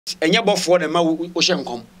enya obofour na ma wo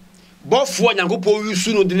hyenkom obofour nyankopɔ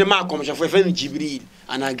owusu no de ne ma akomhyefo efe no Jibril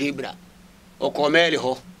ana Gabriel okomele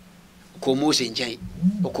ho okomo senjai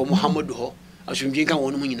okomo Muhammad ho asumdwe kan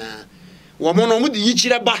wonu nyina wo mo no mo de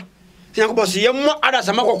yikyire ba nyankopɔ se yemmo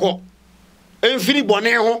adasama kokɔ enfiri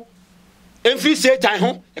bɔne ho enfiri Satan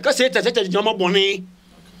ho e ka Satan jama bɔne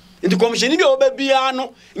nti komhyeni bi obabia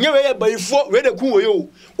no nye we ye bayifo we de kun we yo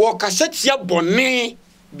o kasetia bɔne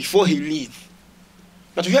before he leave.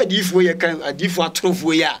 But we had if we can a different truth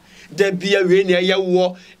we are. There be a rain a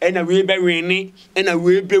war and a way by rainy and a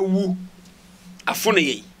way by woo. A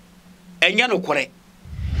funny and yano correct.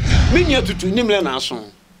 Minya to Nimla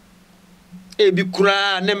Nason. A be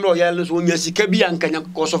cry, Nemo yellows when you see Kabian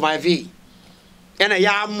can survive. And a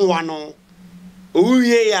yam one. Oh,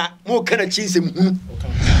 yeah, more can I cheese him.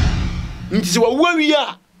 It's what we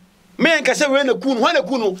are. Man can say when a coon, when a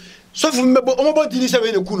coon, so from Mobile is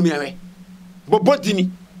a coon me. Bobotini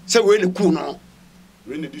say we ne ku no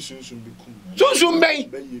we ne disun sun bi ku so mbey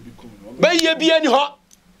be ye bi ani ho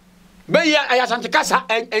be ye ayasante kasa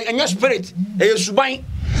enya spirit e suban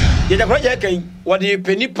ye da proje kan wode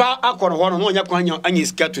penipa akoro ho no nya kwa anya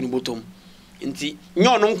skatu ni botom nti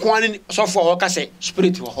nyo no nko ani sofo ho kase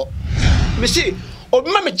spirit ho ho me see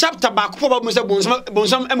obi ma me chapter back po ba mo say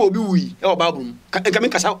bonsam e ma obi wi e o babrum ka me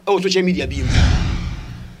kasa o social media bi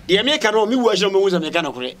ye me ka no mi wu ahiro mo wuza me ka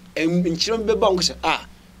no kore nchiro be ba onko se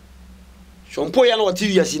shompo ya no wati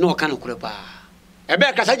wiasi no ka no kore pa e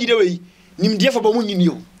be kasa gide we nim die fo ba mu nyini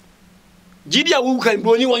o gide a wu kan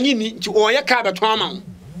boni wanyini nti o ye ka be to ama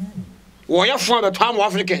wo ye fo be to ama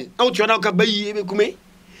African e o ti ona ka bayi e be kume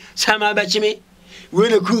sama ba chime we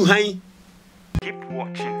na ku han. Keep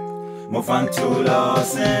watching Mofanto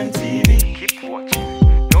Lordson TV. Keep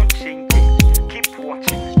watching, don't change it. Keep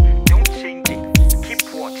watching, don't change it.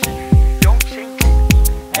 Keep watching, don't change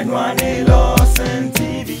it. And one Lordson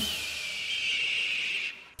TV.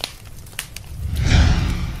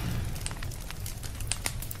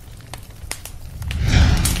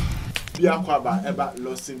 Biakwaba eba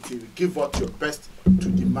Lordson TV. Give out your best to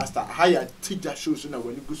the master. Higher teacher shows na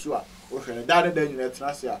when you go so ohwe da you net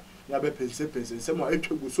trasia ya be pense say mo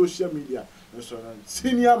etwa social media so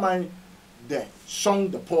senior man there song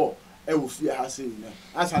the poor e wo fie ha say na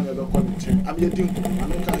asa na be call chen am ye din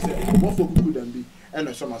am can say what for good and be e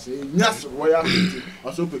no so ma say nyas royal kenti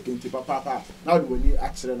also pekenti papa now the woni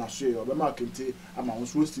akere na so e o be ma kenti ama won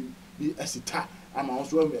so si bi asita ama won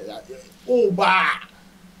so o ba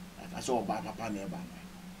asa o ba papa na e ba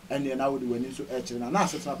and then now the woni so e kire na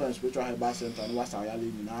asita na spiritual herbal center no wasa ya le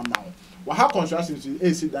ni na ama wa ha construction si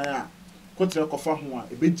e si dan a kotre kofa ho a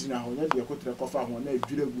e be gina ho na de kotre kofa ho na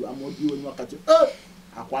edwiregu amodi woni wakati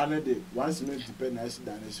akwa na de once no depend na si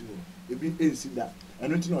dan na si ho e bi e si da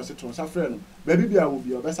eno ti na o se ton sa frɛ no ba bi bia wo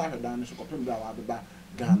bi o be sa hwedan no so kopem da wa beba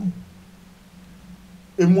Ghana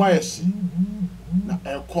emu ayesi na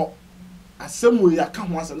ekɔ asɛm wo ya ka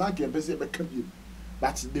ho asa na ke pese be ka bi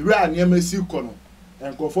but the way an yema si kɔ no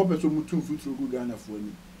enkɔfo pese mutum futuro gu Ghana fo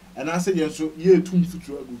ani and I say yes, so ye too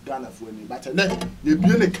future Ghana for any, but then you be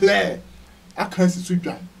in a clear. I can't see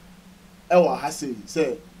Sudran. Ewa has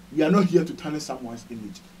say, we are not here to tarnish someone's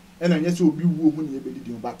image. And I guess you will be woman,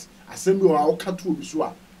 you but I send you our cat to be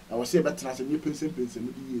sure. I was say better as a new person,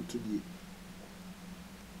 maybe today.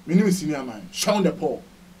 Minimum senior man, Sean the Paul.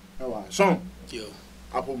 Ewa, Sean, Yo,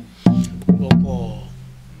 Apple, Boko,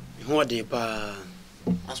 Hwadepa,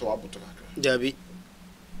 as well, Dabi,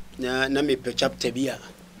 na me pe chapter bia.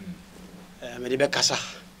 Me de be kasa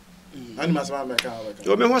ani masama me kan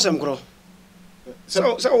o me ho asem kro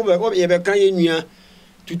so o be kan ye nua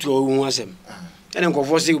tutu o ho asem ene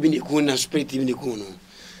nkofo se obi ne ku na spirit bi ne ku no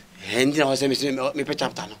hendi na o se me pe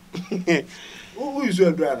chapter no who is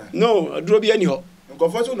your brother no aduro bi ani ho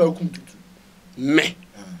nkofo so na ku tutu me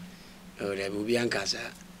o de obi an kasa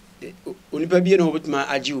onipa bi na obetuma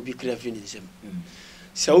agi obi kra fi ni nsem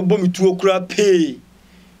se o bo mi tuo kra pe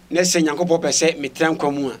na se nyankopɔ pese me tran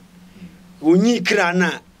kwamu a Onyi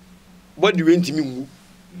krana body went me mu.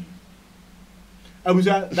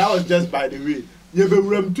 Abuja, that was just by the way. You be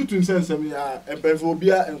rem tutun sense me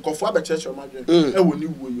empefobia and kofo abe church o madwen e woni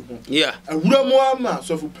wo yi ho. Yeah. Awuramo ama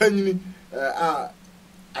so for panyin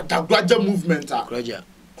Ajagruaja movement a. Ajagruaja.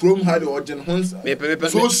 Chrome had origin hons.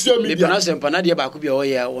 Social media. Me Manasseh na de ba ko bia o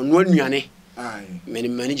ye ono anuane. Ai. Me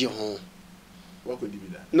manage ho. What could be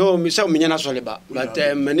that? No, me say me nyana so leba,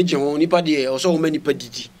 but manage ho nipa de o so ho manipa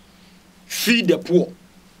didi. Feed the poor.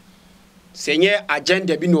 Senye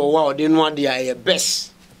agenda bi no wa ode no ade a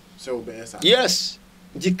best. So best. Yes.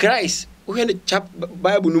 The Christ. We the chap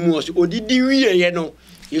Bible no mo so odidi wiye ye no.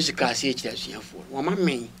 Yesu ka se e kira suafo. Wo ma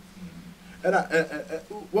men.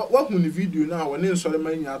 what when the video now when in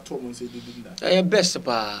Solomon ya told me say they did that. Best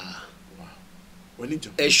pa. When it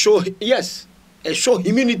A show yes, a show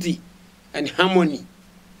immunity and harmony.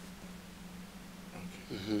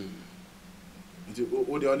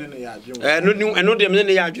 O the only ya adwene. I know them na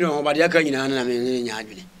ya adwene but ya kan nyina na me nya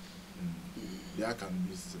adwene. They can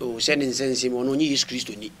be. Oh, sending sense mo no Jesus Christ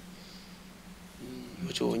ni.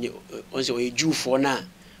 So on say we Jew for na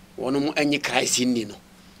one mo any Christ ni no.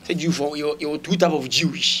 Say Jew for you two type of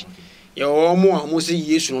Jewish. You mo say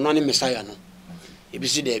Jesus no na Messiah no. E bi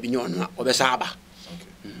si there bi nyo no obesa aba.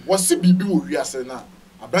 What's the bibi wo wiase na?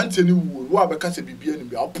 Abrante ni wo abeka se bibi ani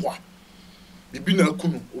bi apoa. Bibi na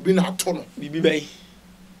kunu, obi na ato no. Bibi bai.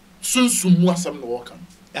 Sunsun mu asem na wo kan.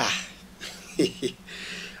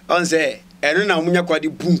 On say eno na munya kwadi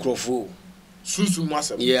bunkrofo. Sunsun mu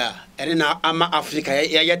asem. Yeah, eno na ama Africa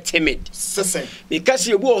ya timid. Sesen. Because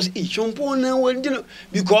you was chompo na we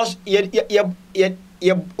because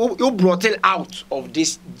you brought it out of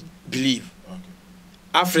this belief. Okay.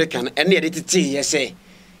 African ene ye tete ye say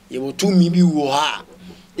you to mi bi wo ha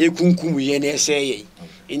ekunkum ye na say ye.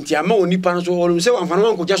 Inti ama onipa no so olum se wan fana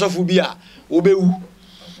wan ko jasofo bi a obewu.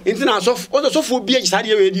 Inti na sofo bi a gisade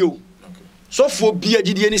ye we di o. Sofo bi a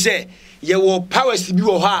gidie ni say ye wo powers bi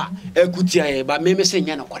wo ha ekutia ye ba me say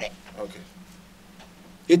nya na kore. Okay.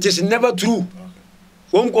 It is never true.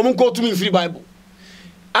 Okay. Won ko to me free Bible.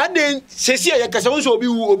 Aden sesi ye kasa won so obi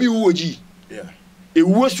wu oji. Yeah.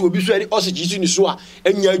 Ewu so obi so eri oseji ni so a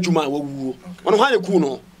anya adwuma wa wuo. Ono ha ne ku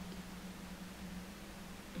no.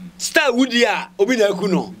 Star wudia obi na ku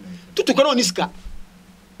no. Tutu kono ni ska.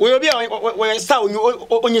 We obi we star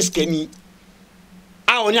onye skani.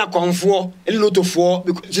 A oni akonfo, eli lotofo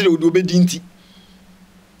because say we obi dinti.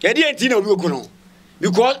 Ye dey enti na obi ku no.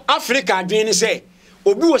 Because Africa adwen say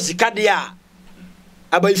obi wo sika de a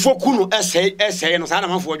abaifo ku no ese no sa na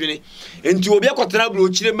manfo adwene. Enti obi akotena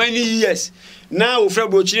brochire many years. Na ofra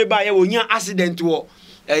brochire ba ye wonya accident wo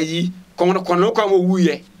ayi kono kwa mo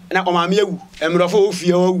wuye. Na omame awu emrofo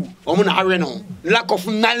ofie awu omo na awe no lack of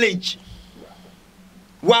knowledge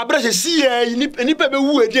wa brese see nipa be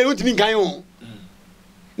wu ade utimi kan ho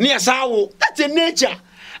ni asawo that's a nature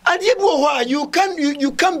and you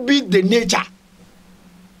can beat the nature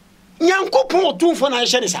nyankopon otumfo na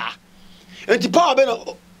hye ne sa enti power be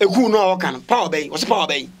no eku no a wokan power be what's power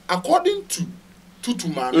be according to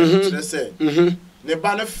tutuma na say ne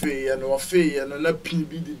ba na fe no fe no na pin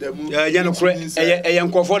bi di da mu ya no kure e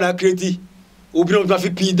nkofo na create obi no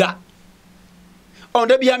fi pin da on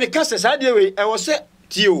da bia me kase sa de we e wo se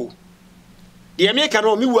tio de me ka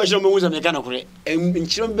no mi wu ahiro mo za me ka na kure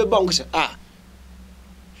nchiro be ba nko se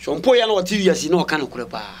shompo ya no wa tv asi no ka na kure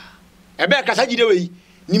pa e be ka sa gide we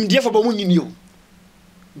nim de fo ba mu nyini o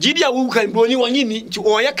gide a wu kan bro ni wa nyini nti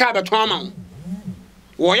o ya ka be to ama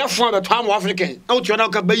wo ya fo be to ama African na o tio na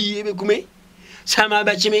ka bayi be kume sama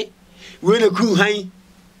bachime we na ku han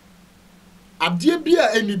ade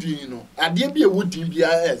bia anidin no ade bia wodin bia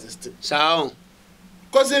exist sao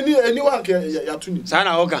cause anyone can ya tuni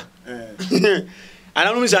sana oka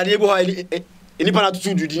ana no mi sade bo ha eni pana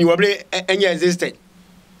tutu dudi ni wobre enye existed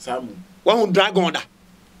samu wa dragon da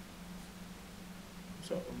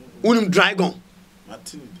so unum dragon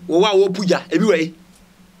matini wo puja ebi we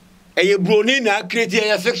eye broni na create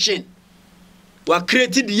a fiction wa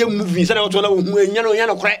create the movie say na to na hu enya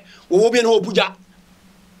no kore wo bi na ho puja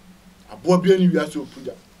abo bi ani wi aso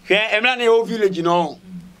puja hwe emra na yo village no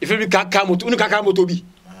if you kaka moto unu kaka moto bi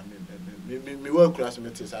me work class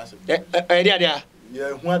meet sase dia ye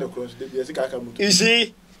hu ade cross de bi kaka moto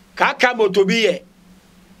isi kaka moto bi ye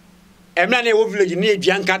emra na yo village na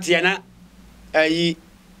eduan kate na ayi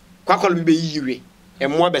kwakolo bi be yiwe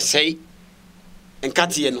emmo be sei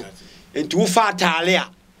enkate no enti wo fa atale a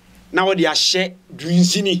na wo de ahye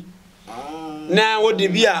dunsini na wo de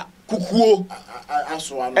bia kukuo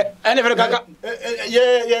aso ano ene fere kaka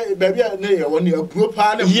ye baby na ye woni aburo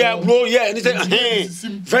pa na bro ni say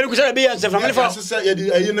very good say be answer from me for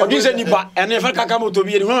odi say nipa ene fere kaka moto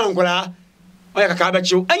bi ni ho ankola o ya kaka ba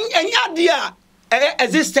chiu anya de a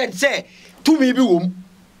existed say to me bi wom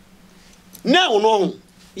na no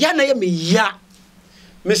ya na ye me ya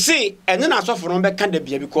me say ene na asofo no be kan da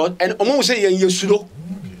bia because ene omo say ye yesuro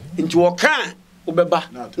nti wo kan obeba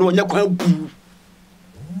na wonya kwan bu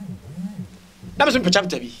na be so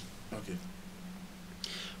chapter bi okay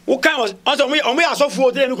wo kan also omo ya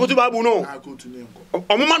asofo de mi ko tu Bible no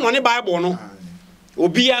omo ma no ne Bible no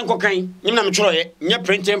obi ya nko kan nyim na me tworo ye nya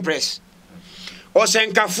printing press o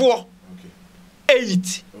senkafo okay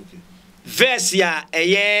 8 okay verse ya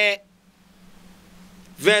eye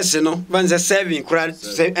verse no banza 7 kura and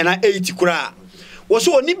 8 kura wo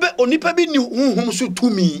so onipa bi ni hunhum so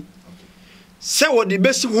tumi se wo de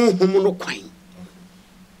besi honhom no kwan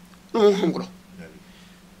no honhom gro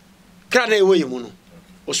kra na ewe yemu no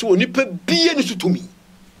o so onipa bie ni sutumi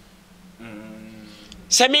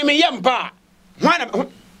se me yempa hwana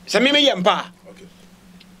se me yempa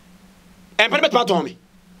empane betwa to me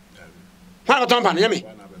hwana to mpa na yemi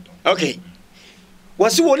okay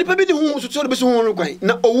wasi wo nipa bi ni honhom so besi honhom no kwan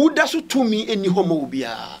na owuda so tumi eni homo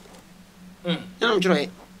obia na mchiro he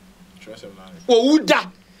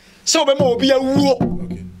owuda so be ma obia wuo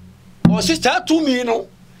o sister tumi no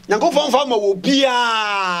nyankofon fa ma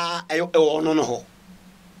obia e ono no ho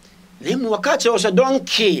nemu wakati o se don't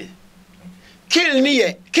kill ni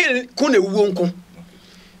ye kill kuna wuo nko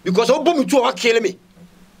because obo mi tuo wa kill me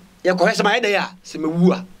ye ko hesa ma ede ya se me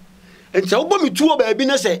wuwa enti obo mi tuo ba bi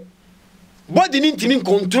na se body ni ntimi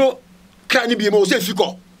control kra ni bi ma o se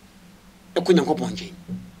fiko e ko nyankopon je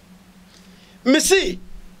mesi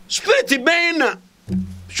spirit ben na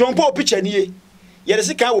shompo picture ni ye ye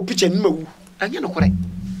se ka wo picture ni mawu anya no kore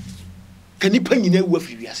kanipa nyina wu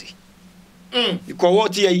afiri wiase because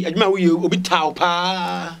what ye adwuma wo ye obi taw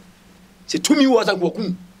pa se tumi wo asa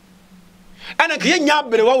kwakum ana ke nya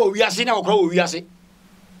bere wa wiase na wakora wo wiase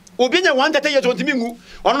obi nya 130 years ontimi ngu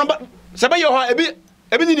ono ba se ba ye ho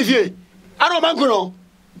ebi ni fie ana o banku no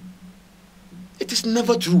it is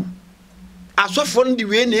never true asofo ndi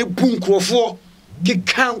we na ebu nkrofo ke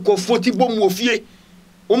kan nkofo ti bom wo fie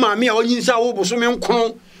o ma me a onyinsa wo boso me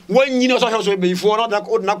nkron wanyini so hwe so beifo na da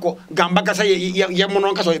ko gamba kasa ye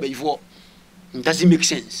mono kasa ye beifo it doesn't make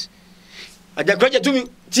sense Ajagruaja tumi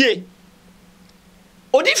tie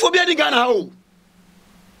odifo bia di Ghana ha o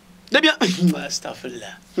da bia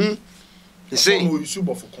astaghfirullah say owusu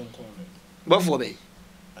bofo konkon bofo be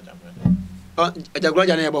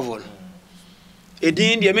Ajagruaja na ye bofo no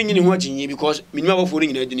edin de me nyini ho aginyi because minima bofo ri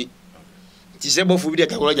nyina edini ti se bofo bi de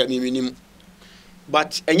Ajagruaja me minim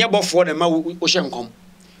but enya bofo de ma wo hye nkom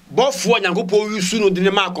bofo nyankopo owusu no de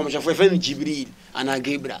ma akomhefo fe no Jibril ana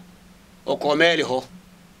Gebra o komeli ho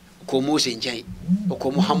ko Mose nchen o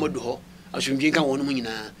ko Muhammad ho asumdwe kan wonu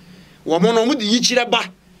nyina wo mo no mu di yichire ba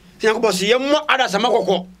nyankopo se yemmo adasa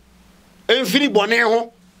makoko enfiri bone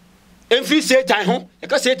ho enfiri setan ho e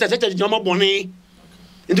ka setan joma bone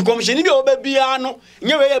nti komsheni bi obabia no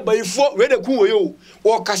nye we baifo we de kun we yo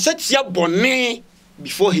o kasetia bone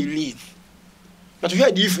before he leave but we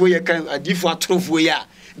adifo ye kan adifo atrofo ya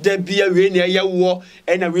da bia we na ya wo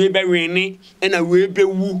ena we be wene ena we be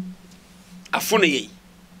wu afone ye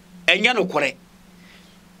enya no kore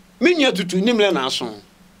minya tutu nimle na aso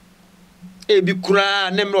e bi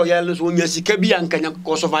kura nemle o ya so nya sika bi ankanya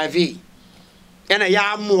ko survive ena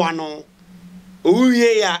ya moa no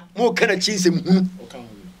owie ya mo kana chinsem hu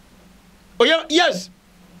o yes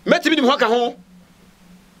metimi dim hoka ho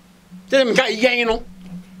tem ka yen no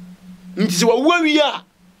nti se wa wi a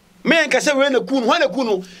me nka se we na kunu ho na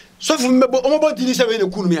kunu so fu mebo o mo dini se we na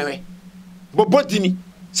kunu me awe bo dini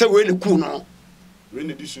se we na kunu no we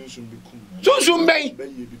na di sunsun bi kunu sunsun be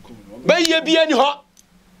bi kunu be ye bi ani ho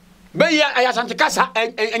be ye ayasante kasa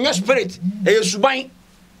enya spirit e suban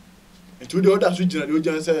etu de oda so gina de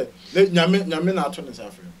ojan se nyame na ato ne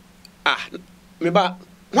safre me ba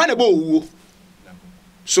wana bo wuo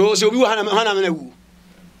so obi wo hana me na wu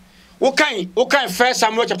wo kan 1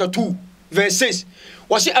 Samuel chapter 2 verse 6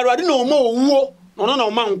 wasi arade no mo wuo no no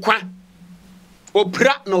ma nkwa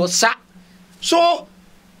opra no sa so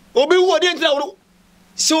obi wo de ntra wo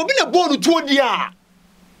so obi na bo no to dia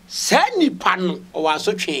sa nipa no o wa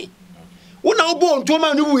so twe wo na bo nto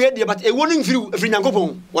ma no wu ye de but e wo no mfiri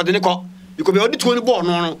nyankopon wo de ne ko because be odi to ni bo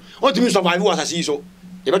no o timi survive wo asasi so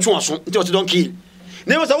ye betwe aso nti o don kill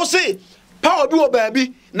na wo say wo say power bi wo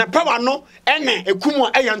baabi na power no ene ekumu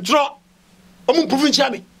a yantro omu prove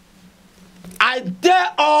nchia I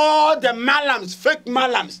dare all the malams fake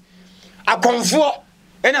malams akonfo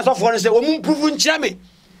ene so for say omu prove nchia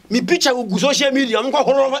me picture go social media omu kwa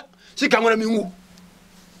horo sika ngora mi nwu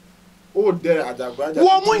o there Ajagruaja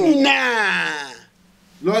wo mu nyina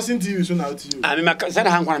Lordson TV so now to you me maka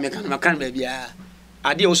han kwa me kan ba bia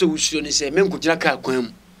ade wo so wusuo ni say me nkujira ka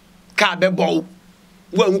kwan ka be bow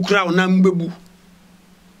wo ankura wo na mbebu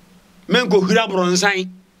men ko hira bronsan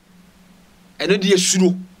eno de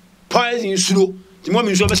suro poison suro ti mo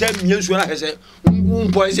mi so be say mi suro na hese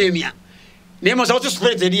poison mia ne mo so to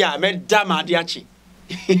spirit dia me dama de achi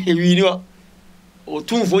wi ni o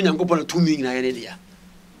tumfo nyankopon tumi nyina ye dia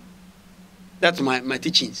that's my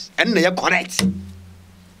teachings and they are correct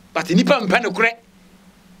but nipa mpa ne kore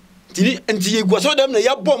tini enti ye gwaso dem na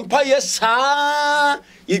ya bompa ye saa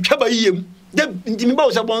ye twaba yiem de ntimi ba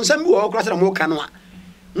wo sa bonsam bi wo kora sa mo ka no a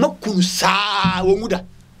no kun saa wo muda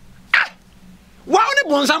wa ne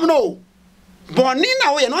bonsam no boni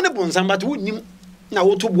na wo ye no ne bonsam but wonnim na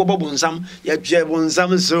wo to bobo bonsam ya dwe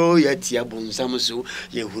bonsam so ya tia bonsam so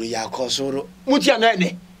ye huru ya kosoro mutia na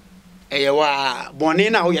ne eye wa boni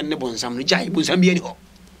na wo ye ne bonsam no jai bonsam bi ani ho.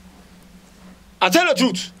 I tell the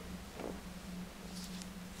truth.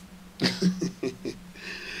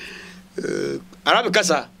 Arabic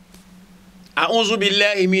kasa a'udhu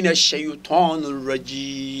billahi minash shaitanir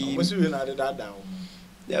rajim. What's we na that down?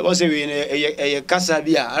 There was a kasa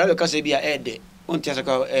bia Arabic kasa bia ede on tia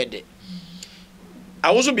ka ede.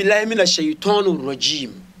 A'udhu billahi minash shaitanir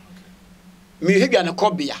rajim. Mi hebia na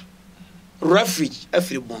kobia refuge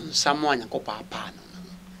afri bon samwa nya ko papa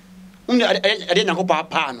no. Ade nya ko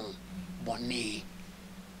papa no boni.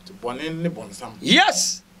 To boni ne bonsam.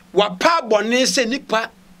 Yes, wa pa boni se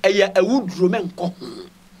nipa eya awudro menko ho.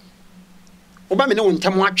 Oba me ne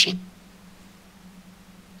wontam atwe.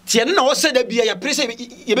 Tie na wo se da bia ya prese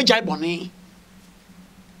ye be jai boni.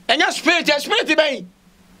 Enya spirit ben.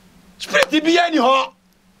 Spirit bia ni ho.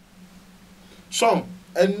 So,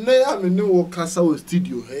 and na me ne wo kasa wo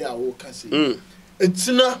studio he ya wo kasa.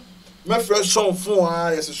 Etina me fresh song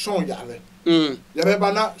fun yes song yale. Ya be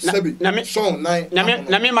bana sebi song 9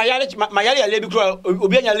 na me mayale ya lebi kro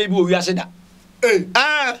obi anya lebi o wiase da.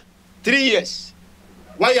 3 years.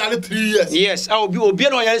 Why yale 3 years? Yes, obi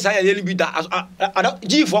no yale sa ya lebi da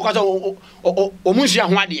ji fo kwa so o munsia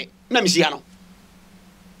ho ade na me sia no.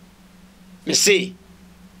 Me say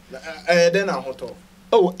then na hoto.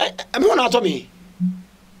 Oh, me wona to me.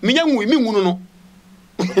 Me nya nwu no.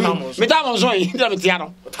 Me ta mo so yi, me tia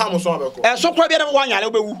no. Ta mo so abeko. So kwa bia na wo anyale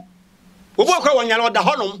obewu. Obo kwa wanyale oda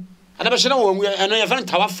honom ada be hye na wo nwu eno ye fa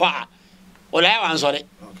ntawa fa ola ya wansore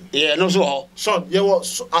ye no so ho son ye wo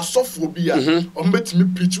asofo bia o mbetimi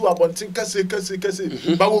pichu abontin kase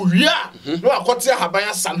ba wo wia no akote ahaban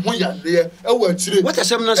asan ho ya de e wo atire what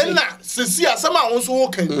asem na say na sesi asem a won so wo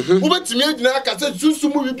kan wo betimi agina akase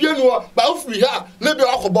sunsumu bibia no ba ofri ha na bi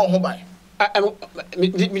akobon ho ban mi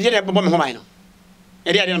de bo me ho ban no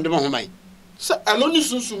e de ade no de mo ho ban se anoni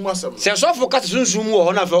sunsumu asem se so fo kase sunsumu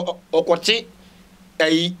ho na fa okote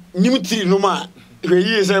ai nimtiri no ma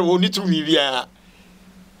we say we need to be bia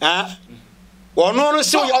ono no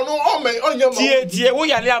se ono o me onyama tie wo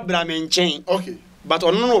yale abrame nchen okay but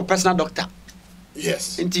ono no personal doctor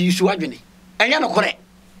yes nti yisu adwene enya no kore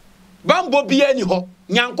bambo bia ni ho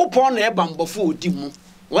nyankopon na e bambofo odi mu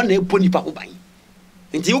wona e ponipa ho ban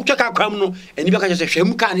nti wo tweka kwam no eni beka se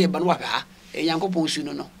hwem ka na e ba no wa ha e nyankopon su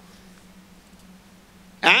no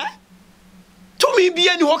tumi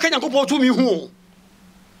bia ni ho ka nyankopon tumi hu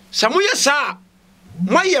samuye sa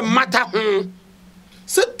moye mata ho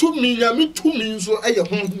se tumi ya mi tumi so eye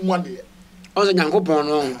honhom ade o se nyankopon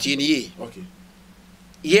no tie ni ye okay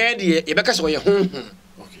ye de e beka se wo ye honhom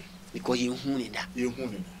okay because ye hu ni da ye hu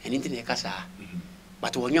ni eni nti na kasa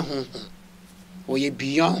but wo nye honhom wo ye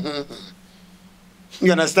beyond honhom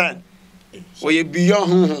you understand wo ye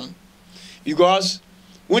beyond honhom because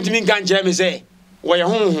what mean kan je me say wo ye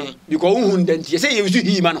honhom because honhom dan tie say ye wisu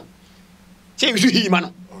hi ma no say ye wisu hi ma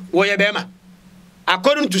no wo ye be ma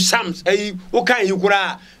according to Psalms wo kan yi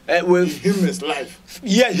kura with him is life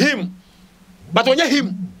yeah him but when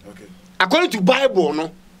him okay according to Bible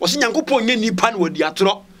no wo se nyankopon nye nipa na wodi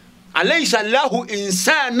atoro alaysa lahu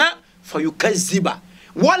insana fayukazziba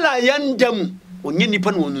wala yandam onye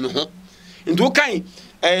nipa na wonu ho nti wo kan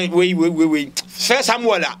we first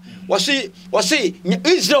Samuel wo se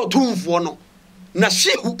Israel tumfo no na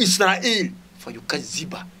shehu Israel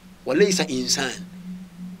fayukazziba walaysa insana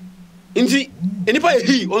inti enipa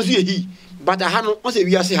ye onso ye but aha no on se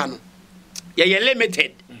wiase ha no ye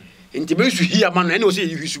limited inti be su hi ama no ene o se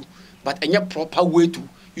yisu but enye proper way to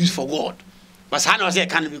use for God but ha no say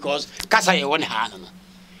can because kasa ye won ha no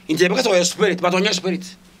inti be kasa your spirit but on your spirit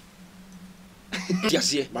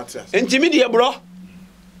yes ye inti me die bro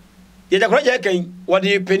ye Ajagruaja kan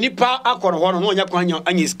wode penipa akoro ho no onya kwa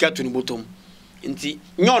anya skatu ni botom inti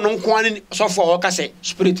nyo no nko ani sofo ho kasa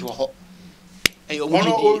spirit ho ho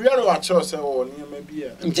ono o wiaro a cho se o ni ma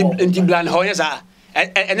bia nti plan ho yesa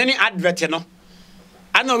eneni advert no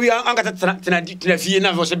ana wi an ka tena fie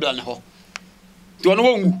na vo se plan ho ti ono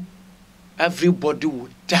wongu everybody will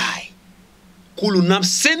die kullu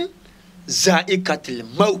nafsin za'ikatul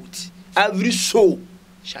maut every soul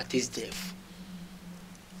shall taste death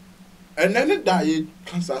and then die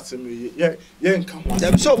cancer se me ye nka ho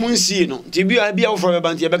dem so mun see no ti bia wo for be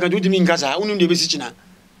banti e be kan tu mi nka sa unu de be si china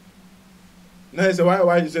na say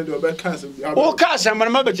why you said you be cancer o ka sa man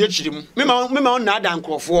ma be chirem me ma on na da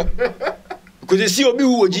nkrofo because see obi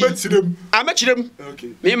wu oji a ma chirem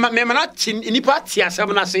okay me ma na tin nipa ti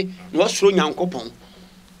asem na se na wasoro nyankopon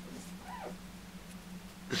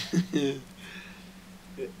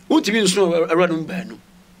Won't be so a random bano.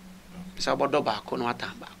 Sabodo back on what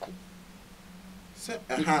time back.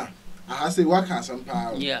 I say, what can some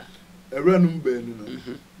power? Yeah. A random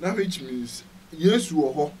burn. Now, which means, yes, you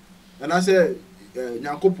are, and I say,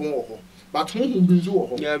 Yankopon, but whom be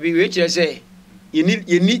so. Yeah, be rich, I say. You need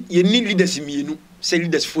leaders in me, say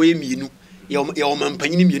leaders for me, your man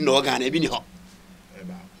penny me no organ, ebini ho.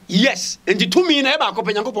 Yes, and the 2 million ever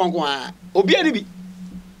copy Yankopon, Obiabi.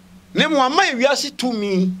 Name one my we are to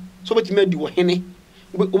me, so what you made you henny.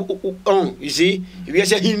 Oh, you see, if you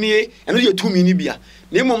say he and you 2 million beer.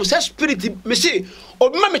 Name of such spirit, me say, or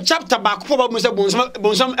mamma chapter back for Mr.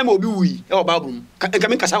 Bonsam MOB or Babum, and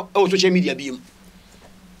come in Casa or social media beam.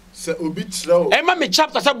 Sir, Obit slow. And mamma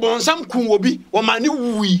chapter Bonsam Kuobi or Mani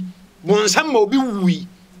Wee, Bonsam Mobi Wee.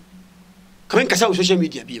 Come in Casa social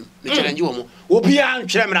media beam, Mr. and you, Obian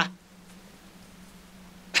Chamra.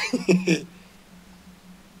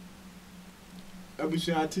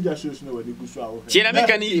 I teach shows no when you go so. Tira me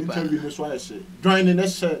can eat. Join in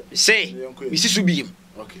us say, Mrs. Subim.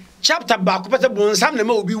 Okay. Chapter back, but the Bonsam the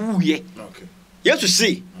Mobi Wee. Okay. Yes, to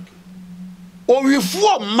see. Or we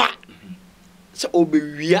four ma. So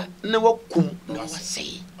Obia never come, no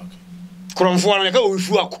say. Okay. Cromford, I go with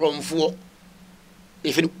you a cromford.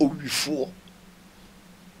 If it before.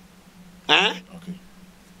 Ah? Okay.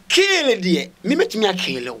 Kill it, dear. Me met me a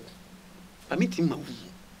kilo. I meet him.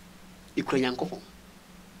 You cry, Uncle.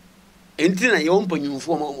 Anything I own when you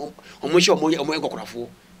form on which your mother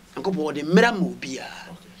Uncle Board, the Meramu beer.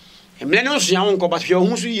 And then also young uncle, but your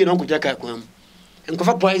who's you Uncle Jack and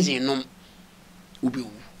Kofa poison no ubi.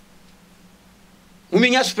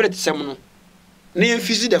 Women are spread seminal. Near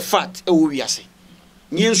visit the fat, oh, we are saying.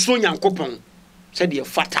 Near so young coupon, said the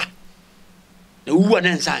fatter. The woman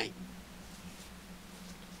and sign.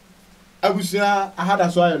 I was I had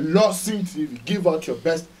as well a Lordson TV. Give out your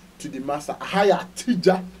best to the master. A higher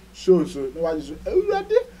teacher shows so no one is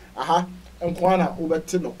ready. Aha, and Kwana over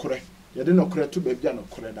 10 or correct. You didn't correct to baby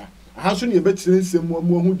and correct. I have seen you better some more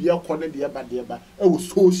who dear corner dear bad dear, but I was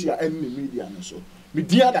social and media and so. Me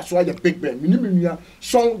dear, that's why the big band, minimum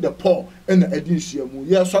song the poor and the edition.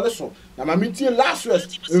 Yes, so that's all. Now, my meeting last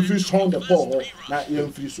rest, if you song the poor, not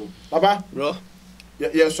young free so. Baba, bro,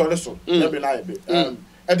 yes, so that's all. Let me lie. And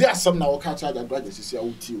there are some now catch Ajagruaja is here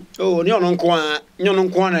with you. Oh, no, no, Kwana,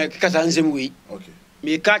 Casansem way. Okay.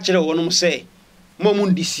 Me catch it one say,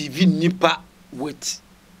 Momun deceiving nipa with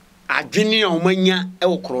a genie or mania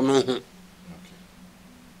el chrono. Okay.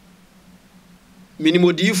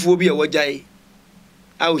 Minimo phobia wajai.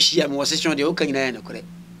 I was she and was session the Okanayan correct.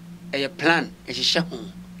 A plan, as she shall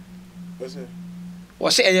home.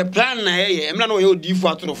 Was a plan? I am not your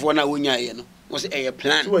default of 1 hour. Was a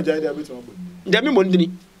plan. Demi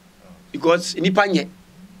Mondini because in Ipanye,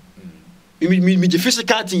 me the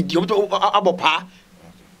physical thing, the abopa.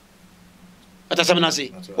 At a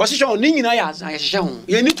Manasseh, was it shown Ning I shown?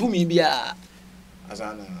 You need to me be a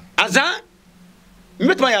Azaa.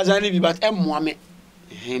 Met my Azaa, but M. Mohammed.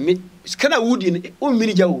 Scanner wood in 1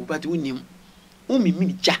 minute, but win him. Only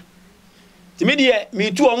minute. The media,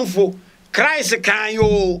 me too on for Christ, can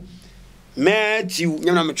you? Matthew,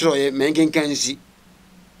 Yamatroy, Mangan can see.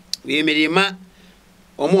 We made him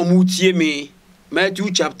or more me.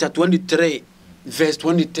 Matthew chapter 23, verse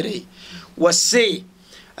 23 was say,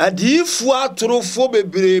 a deep fuatrophobe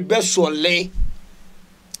besole.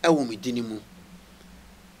 I will meet Dinimu.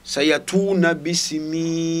 Say a two na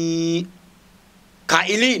bisimi.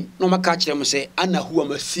 Kailin, no ma catch them say, Anna who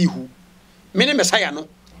am a see who. Many Messiah no.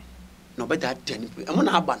 No better than I'm on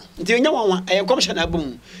a ban. Until no one, I am commissioner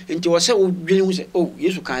boom. Until I say, oh,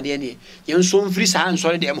 yes, you can't any. Young son free sign,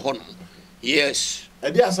 sorry, them honor. Yes.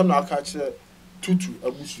 And there are some now catch tutu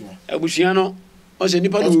abusia. Abusiano, or say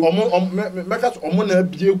Nippon, make us omona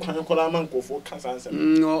be you can call a man for cancer.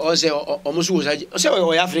 No, or say almost was I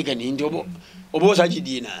African in Tobo, or was I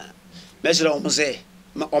Dina. Messer almost say,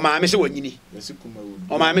 or my Mr. Wanyini,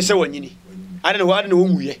 or my Mr. Wanyini. I don't know what no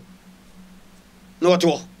we. No at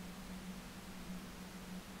all.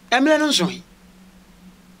 I'm not sorry.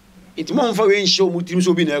 It's more for we show Mutim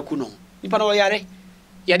so be na kuno. Nipa no yare.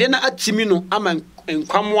 Ya de na atimi no ama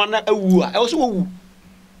nkwamwa na awu a also wu.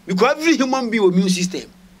 Because every human being with immune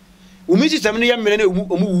system. Immune system no yamere na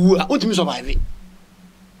omu wu a ontimi survive.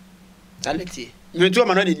 Taleti. Me to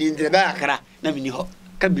ma no de ni ndre ba akara na mini ho.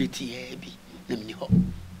 Kabiriti e bi na mini ho.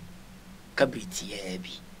 Kabiriti e bi.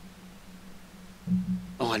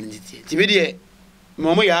 Oh anditi. Ti be de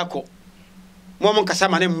momo ya akọ. Momo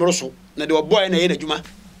kasama ne mmroso na de oboy na ye na djuma.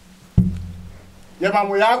 Ye ba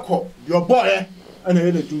mo ya akọ, de oboy na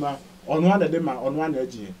ye na djuma. Ono anda de ma ono anda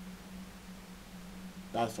eje.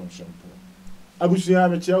 That's from shampoo. Abusia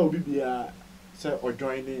me chia obi bia say or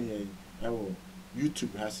joining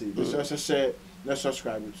YouTube has say let's share, let's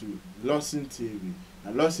subscribe to Lordson TV.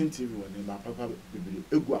 And Lordson TV when my papa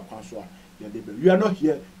we are not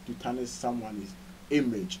here to tarnish someone's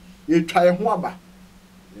image. You try wamba.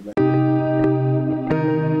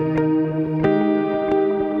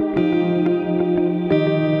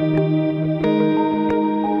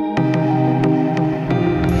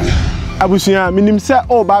 Abusia minim se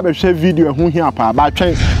o ba be hwe video ho hia pa ba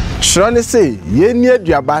twen sro ne se ye ni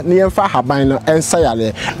aduaba ne yemfa haban no ensa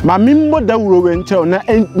yale ma mimmo da wuro we nche na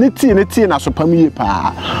ne tie na so pam ye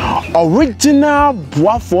pa original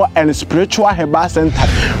boafo and spiritual herbal center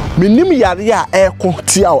minim yare a eko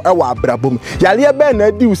tia o e wa abrabom yare be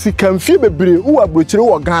na di usi kamfie bebre u abrochire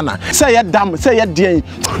wo Ghana se ye dam se ye de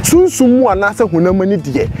sunsumu ana se honamani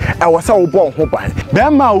de e wo se wo bo ho ban be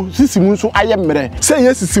ma o sisimu so aye mere se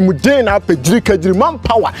ye sisimu de na pejiri kajiri man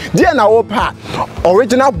power de na wo pa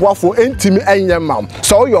original boafo entimi enyema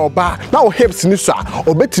so yo ba na wo hips ni so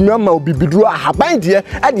obetimi ama obibiduru ahaban de e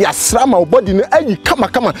de asra ma body no ayi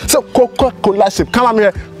kama se Coca-Cola shape kama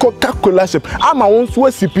me Coca-Cola shape ama won so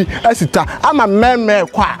asipi asita ama meme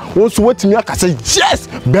kwa won so wetimi akase yes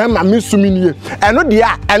be ma me sumi nie eno de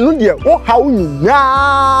wo hawo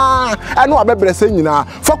nyina eno abebere se nyina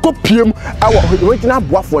fako piem awo original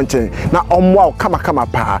boafo nchen na omwa kama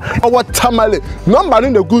pa owo tamale number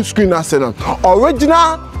in the good screen asena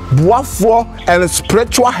original boafo and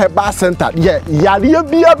spiritual herbal center yare bia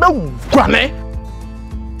be gwane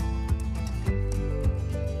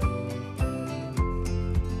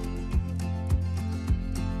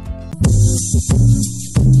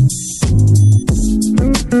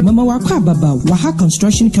Mama Wakwa Baba, Waha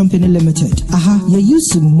Construction Company Limited. You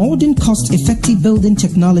use modern cost-effective building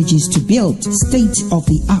technologies to build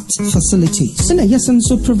state-of-the-art facilities. And yes, and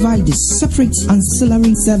so provide separate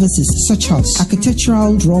ancillary services such as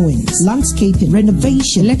architectural drawings, landscaping,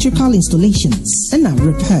 renovation, electrical installations, and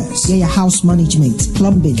repairs. House management,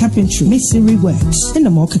 plumbing, carpentry, masonry works, and the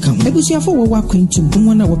more come. Ebusia for Wawa Quintum,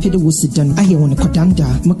 Mwana Wapida was done. I hear on a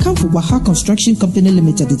Kodanda, Makamfu Waha Construction Company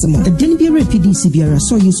Limited. It's a month. The Denbiara PDC Biara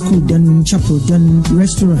saw you school done, chapel done,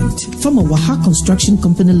 restaurant. From a Waha Construction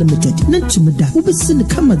Company Limited. Nantumada, who be seen the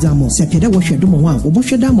Kamadamo, Sapeda Washaduma,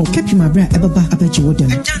 Oboshadamo, Capimabra, Ababa, Abachiwodan.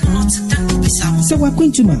 So we're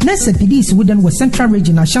going to Manasseh PDC wooden was Central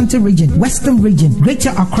Region, Ashanti Region, Western Region, Greater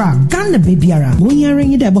Accra, Ghana Babyara. When you're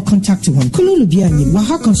in the able contact to one. Kululu Biani,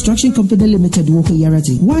 Waha Construction Company Limited, Woko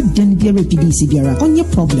Yarati. What Denbiara PDC Biara on your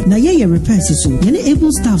problem? Now, yeah, repairs is so. Many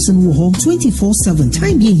able staffs in Woho 24/7.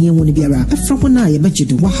 Time being here, when Biara, a Fraponai, I bet you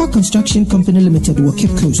do. Waha Construction Company Limited,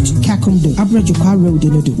 Cape Coast, Kakumdo, Abrajukwa Road,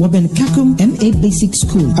 Waben Kakum, MA Basic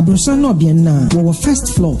School, Abrosano Biana, our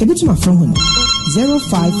first floor. A bit my from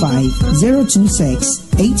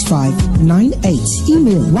 055-026-8598.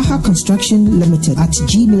 Email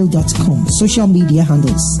wahaconstructionlimited@gmail.com. Social media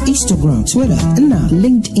handles Instagram, Twitter, and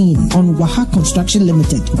LinkedIn on Waha Construction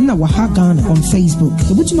Limited, and Waha Ghana on Facebook.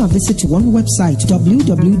 Visit one website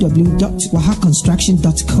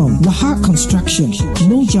www.wahaconstruction.com. Waha Construction,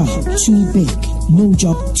 no job too big, no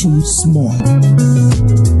job too small.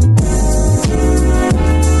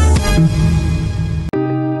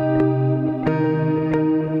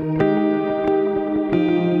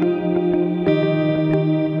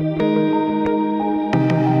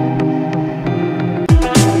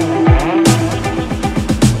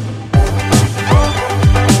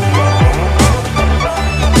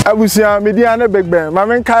 Abusia media na big ben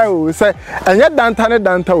mamen kai o say enye dantane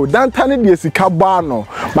de sika ba no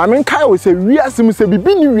mamen kai o say wiase mu say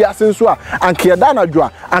bibi ni wiase nso a anka ye da na dwo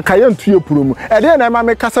a anka ye ntuye puromu e de na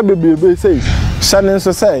mamen kasa bebebe say sane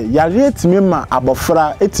nso say yare etimi ma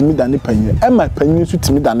abofra etimi da ne panyin e ma panyin nso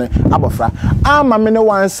timi da ne abofra ama me ne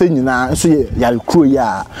wan say nyina nso ye yare kuro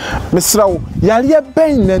ya mesrawo yare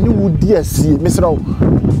ben na ni wudi asie mesrawo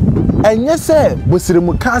enye say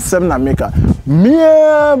bosiremu kasem na meka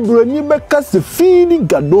mia broni beka se fili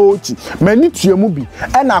gadochi mani tuemu bi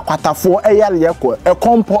e na akwatafo eyare yeko e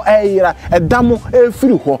kompo eyira e damo e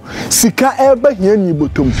firi ho sika e ba hia ni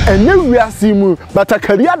botom enye wiase mu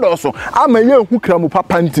batakari adoso ama ye hu kramu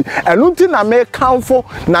papa nti enu nti na me kanfo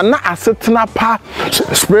na asetena pa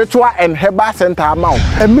spiritual and herbal center amount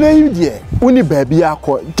emre yi de uni baabi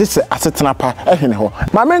akọ dise asetena pa ehene ho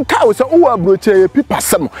ma men ka wo se wo abroche ye pipa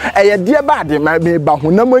sem e ɛyɛ deɛ baade ma me ba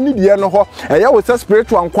honam ani deɛ no ho ɛyɛ wo sɛ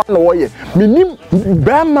spiritual nkwa no wo ye menim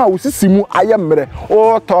bɛma wo sisimu ayɛ mmerɛ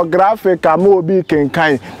orthographic ama obi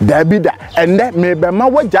kenkan dabida ɛnɛ me bɛma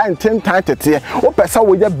wagya ntentan tete wo pɛsɛ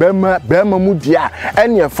wo yɛ bɛma mu dia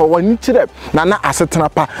ɛne ɛfa wani kyerɛ na asetena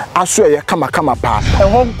pa aso ɛyɛ kama pa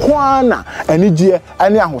ɛho kwana anigye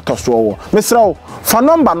ɛne ahotɔso wo mesrɛ wo fa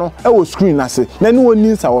number no ɛwɔ screen ase na ne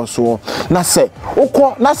woni nsa wo so na sɛ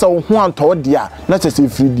wokɔ na sɛ wo ho antɔ dia na sɛ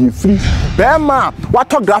free bɛma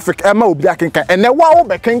orthographic ɛma obi akenkan ɛnɛ wo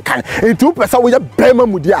bɛkenkan nti wo pɛsɛ wo yɛ bɛma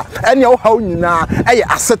mu dia ɛne wo hawo nyinaa ɛyɛ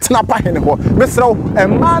asetena pa hene ho mesrɛ wo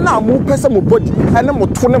ɛma na mo pɛsɛ mo body ɛne mo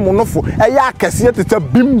to ne mo nofo ɛyɛ akɛse tete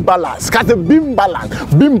beam balance kate beam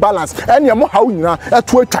balance ɛne mo hawo nyinaa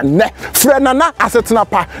ɛto atwa nɛ frɛ na asetena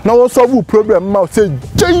pa na wo solve problem ma say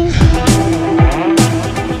jing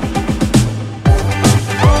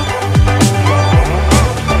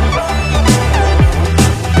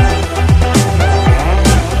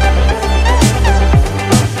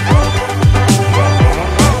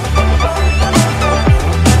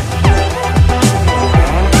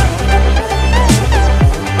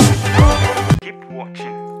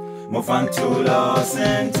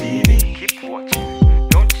Lordson TV. Keep watching,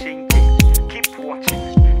 don't change it. Keep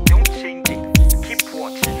watching, don't change it. Keep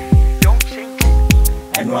watching, don't change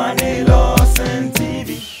it. And one Lordson TV.